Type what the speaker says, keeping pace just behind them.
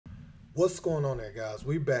What's going on there, guys?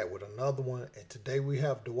 We back with another one, and today we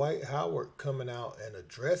have Dwight Howard coming out and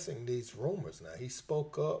addressing these rumors. Now, he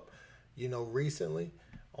spoke up, recently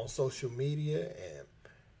on social media, and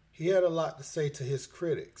he had a lot to say to his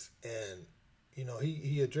critics. And,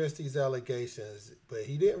 he addressed these allegations, but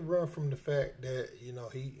he didn't run from the fact that, he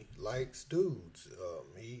likes dudes.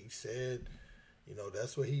 He said,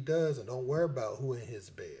 that's what he does, and don't worry about who in his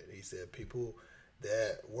bed. He said people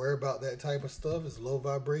that worry about that type of stuff is low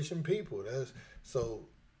vibration people. So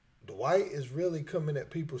Dwight is really coming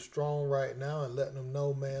at people strong right now and letting them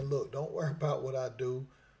know, man, look, don't worry about what I do.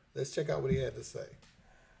 Let's check out what he had to say.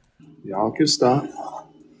 Y'all can stop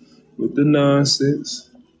with the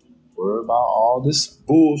nonsense. Worry about all this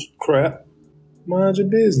bullshit crap. Mind your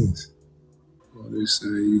business. Oh, they say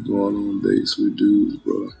you going on dates with dudes,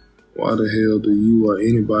 bro. Why the hell do you or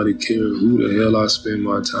anybody care who the hell I spend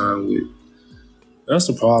my time with? That's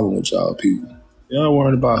the problem with y'all people. Y'all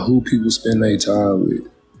worried about who people spend their time with.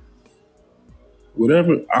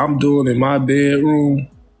 Whatever I'm doing in my bedroom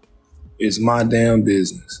is my damn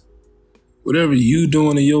business. Whatever you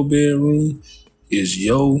doing in your bedroom is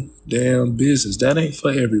your damn business. That ain't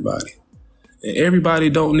for everybody. And everybody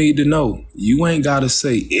don't need to know. You ain't got to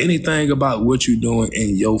say anything about what you doing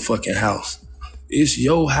in your fucking house. It's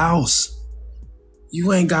your house.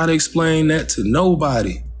 You ain't got to explain that to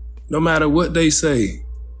nobody. No matter what they say.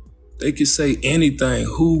 They can say anything.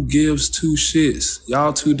 Who gives two shits?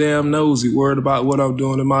 Y'all too damn nosy, worried about what I'm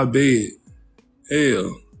doing in my bed.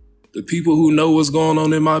 Hell, the people who know what's going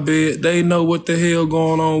on in my bed, they know what the hell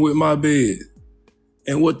going on with my bed.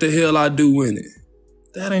 And what the hell I do in it.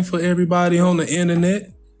 That ain't for everybody on the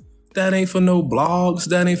internet. That ain't for no blogs.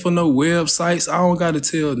 That ain't for no websites. I don't got to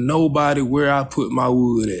tell nobody where I put my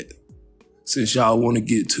wood at. Since y'all want to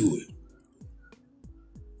get to it.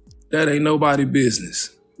 That ain't nobody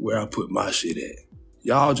business where I put my shit at.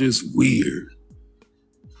 Y'all just weird.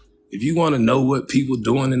 If you want to know what people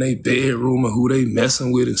doing in their bedroom and who they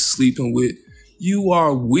messing with and sleeping with, you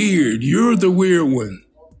are weird. You're the weird one.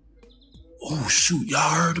 Oh, shoot.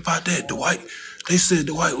 Y'all heard about that? Dwight. They said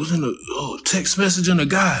Dwight was in a text messaging a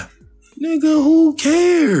guy. Nigga, who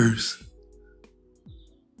cares?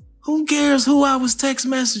 Who cares who I was text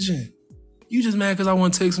messaging? You just mad because I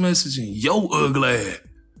want text messaging. Yo, ugly ass.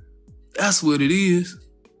 That's what it is.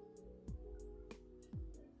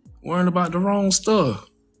 Worrying about the wrong stuff.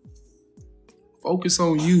 Focus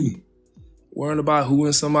on you. Worrying about who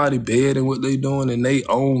in somebody's bed and what they doing in their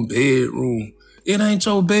own bedroom. It ain't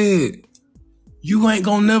your bed. You ain't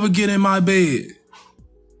gonna never get in my bed.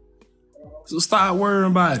 So stop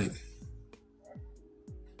worrying about it.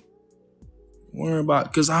 Worrying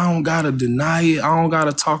about, because I don't gotta deny it. I don't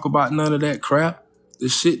gotta talk about none of that crap. The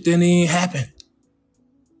shit didn't even happen.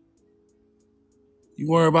 You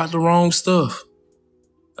worry about the wrong stuff.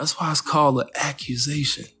 That's why it's called an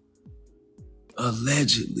accusation.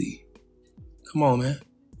 Allegedly. Come on, man.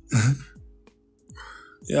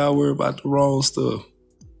 Y'all worry about the wrong stuff.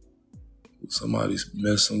 Somebody's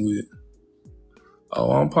messing with.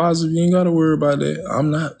 Oh, I'm positive you ain't got to worry about that. I'm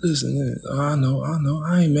not. Listen, I know.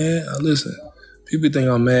 I ain't mad. Listen, people think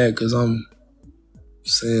I'm mad because I'm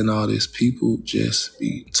saying all this. People just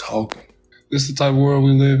be talking. This is the type of world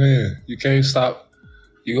we live in. You can't stop.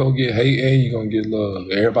 You're going to get hate and you're going to get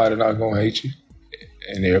love. Everybody not going to hate you.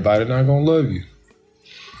 And everybody not going to love you.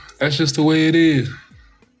 That's just the way it is.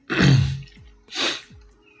 You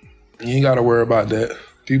ain't got to worry about that.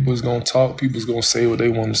 People's going to talk. People's going to say what they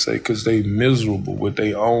want to say because they miserable with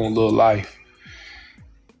their own little life.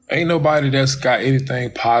 Ain't nobody that's got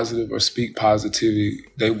anything positive or speak positivity.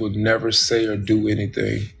 They would never say or do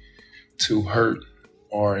anything to hurt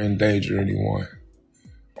or endanger anyone.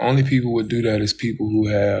 Only people would do that is people who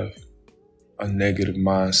have a negative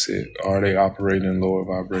mindset or they operate in lower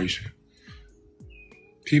vibration.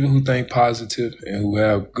 People who think positive and who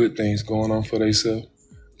have good things going on for themselves,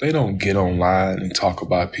 they don't get online and talk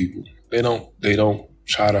about people. They don't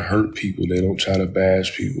try to hurt people. They don't try to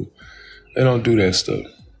bash people. They don't do that stuff.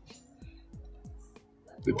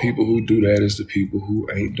 The people who do that is the people who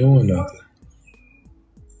ain't doing nothing.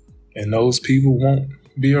 And those people won't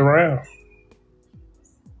be around.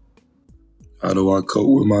 How do I cope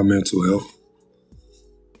with my mental health?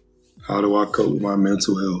 How do I cope with my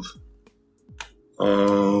mental health?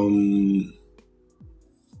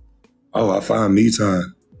 I find me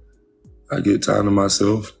time. I get time to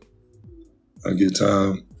myself. I get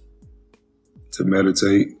time to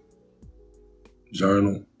meditate,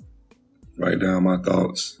 journal, write down my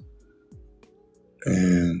thoughts.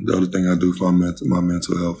 And the other thing I do for my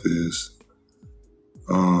mental health is,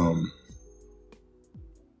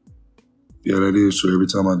 yeah, that is true. Every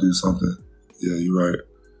time I do something, yeah, you're right.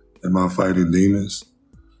 Am I fighting demons?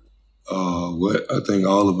 What I think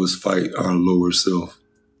all of us fight our lower self.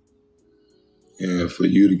 And for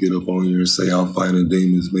you to get up on here and say I'm fighting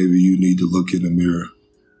demons, maybe you need to look in the mirror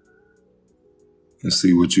and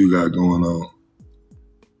see what you got going on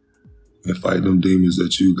and fight them demons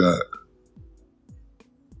that you got.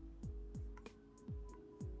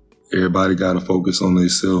 Everybody got to focus on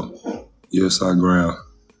themselves. Yes, I ground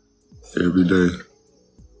every day.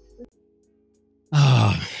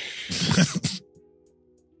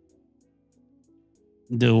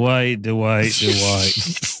 Dwight.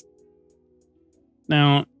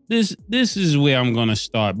 Now, this is where I'm going to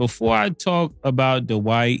start. Before I talk about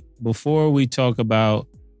Dwight, before we talk about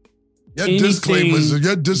your disclaimers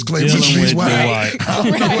means why.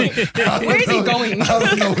 Where is he going? I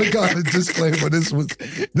don't know what kind of disclaimer this was.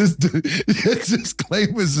 This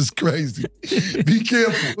disclaimers is crazy. Be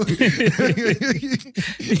careful.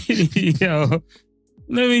 Yo,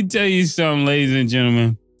 let me tell you something, ladies and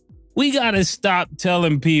gentlemen. We got to stop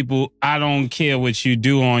telling people, I don't care what you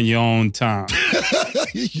do on your own time.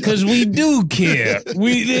 Because we do care.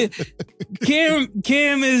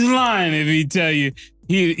 Cam is lying if he tell you,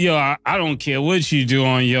 I don't care what you do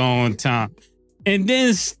on your own time. And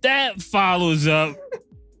then Stat follows up.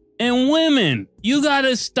 And women, you got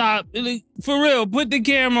to stop. For real, put the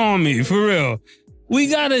camera on me. For real. We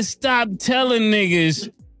got to stop telling niggas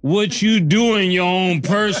what you do in your own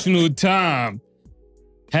personal time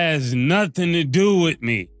has nothing to do with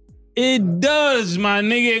me. It does, my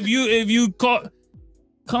nigga. If you call,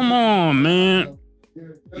 come on, man.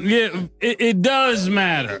 Yeah, it does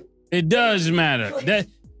matter. It does matter.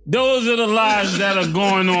 Those are the lies that are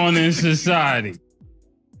going on in society.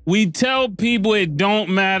 We tell people it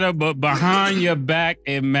don't matter, but behind your back,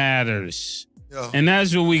 it matters. And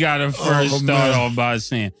that's what we gotta first start off by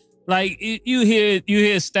saying. Like you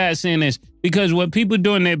hear Stat saying this because what people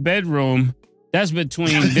do in their bedroom, that's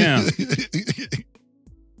between them.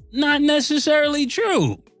 Not necessarily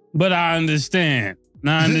true, but I understand. You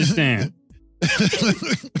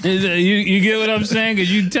get what I'm saying? Because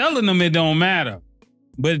you telling them it don't matter,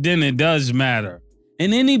 but then it does matter.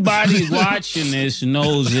 And anybody watching this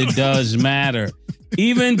knows it does matter.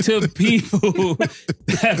 Even to people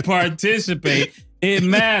that participate, it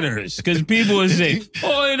matters. Because people will say,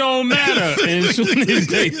 oh, it don't matter. And as soon as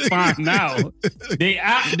they find out,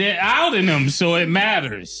 they're outing them, so it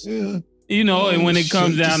matters. Yeah. You know, and when it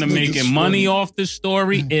comes down to making money off the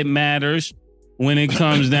story, it matters. When it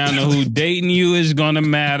comes down to who dating you is going to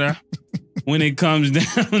matter. When it comes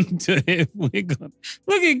down to if we're going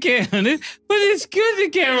look at Cam, but it's good the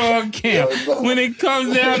camera on Cam. When it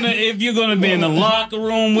comes down to if you're going to be in the locker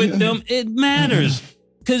room with them, it matters.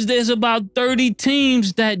 Because there's about 30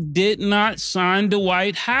 teams that did not sign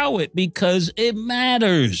Dwight Howard because it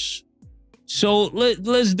matters. So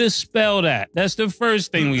let's dispel that. That's the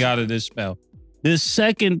first thing we got to dispel. The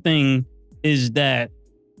second thing is that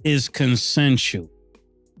is consensual.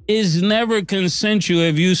 It's never consensual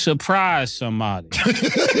if you surprise somebody. How can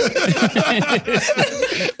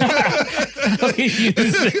you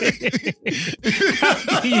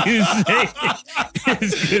say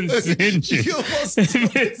it's consensual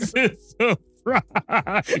if it's a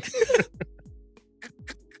surprise?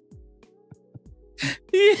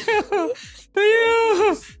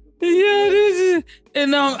 Yeah, this is,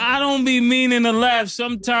 and I don't be meaning to laugh.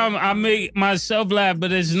 Sometimes I make myself laugh,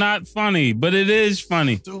 but it's not funny. But it is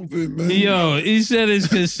funny. Stupid, man. Yo, he said it's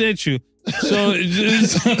consensual. So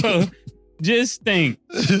just think,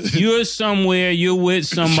 you're somewhere, you're with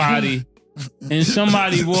somebody, and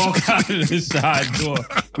somebody walk out of the side door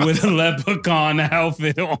with a leprechaun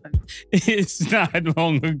outfit on. It's not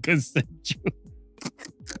longer consensual.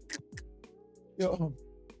 Yo.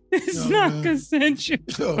 It's not consensual.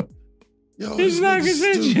 It's not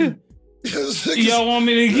consensual. Y'all want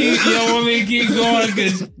me to keep going?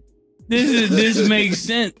 Because this makes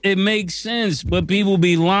sense. It makes sense, but people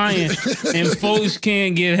be lying, and folks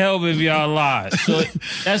can't get help if y'all lie. So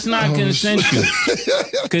that's not consensual.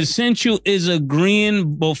 Consensual is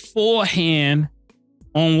agreeing beforehand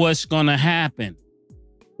on what's going to happen.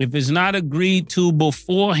 If it's not agreed to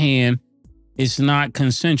beforehand, it's not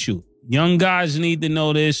consensual. Young guys need to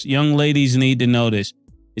know this. Young ladies need to know this.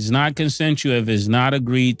 It's not consensual if it's not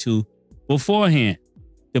agreed to beforehand.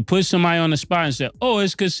 To put somebody on the spot and say, oh,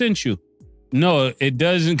 it's consensual. No, it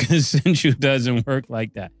doesn't. Consensual doesn't work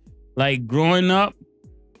like that. Like growing up,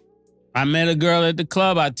 I met a girl at the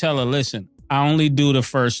club. I tell her, listen, I only do the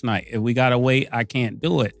first night. If we got to wait, I can't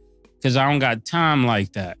do it. because I don't got time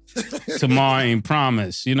like that. Tomorrow ain't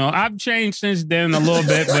promised. You know, I've changed since then a little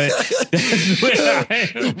bit, but that's where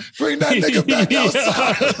I am. Bring that nigga back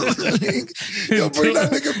outside. Yo, bring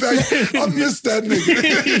that nigga back. I miss that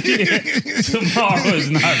nigga. Tomorrow is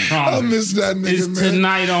not promised. I miss that nigga, It's man.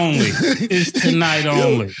 tonight only. It's tonight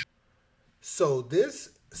only. So this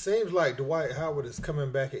seems like Dwight Howard is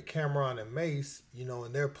coming back at Camron and Mase, you know,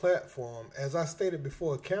 in their platform. As I stated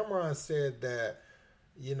before, Camron said that,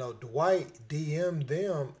 you know, Dwight DM'd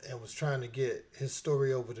them and was trying to get his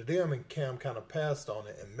story over to them, and Cam kind of passed on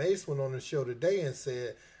it. And Mase went on the show today and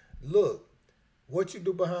said, look, what you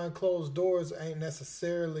do behind closed doors ain't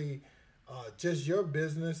necessarily just your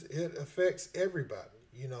business. It affects everybody.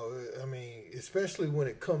 You know, I mean, especially when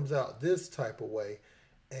it comes out this type of way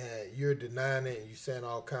and you're denying it and you're saying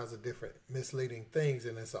all kinds of different misleading things,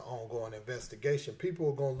 and it's an ongoing investigation. People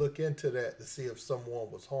are going to look into that to see if someone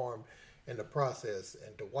was harmed in the process.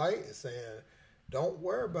 And Dwight is saying, don't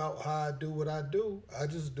worry about how I do what I do. I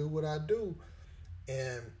just do what I do.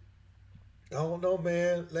 And I don't know,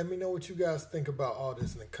 man. Let me know what you guys think about all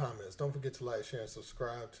this in the comments. Don't forget to like, share, and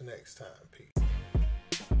subscribe. Till next time. Peace.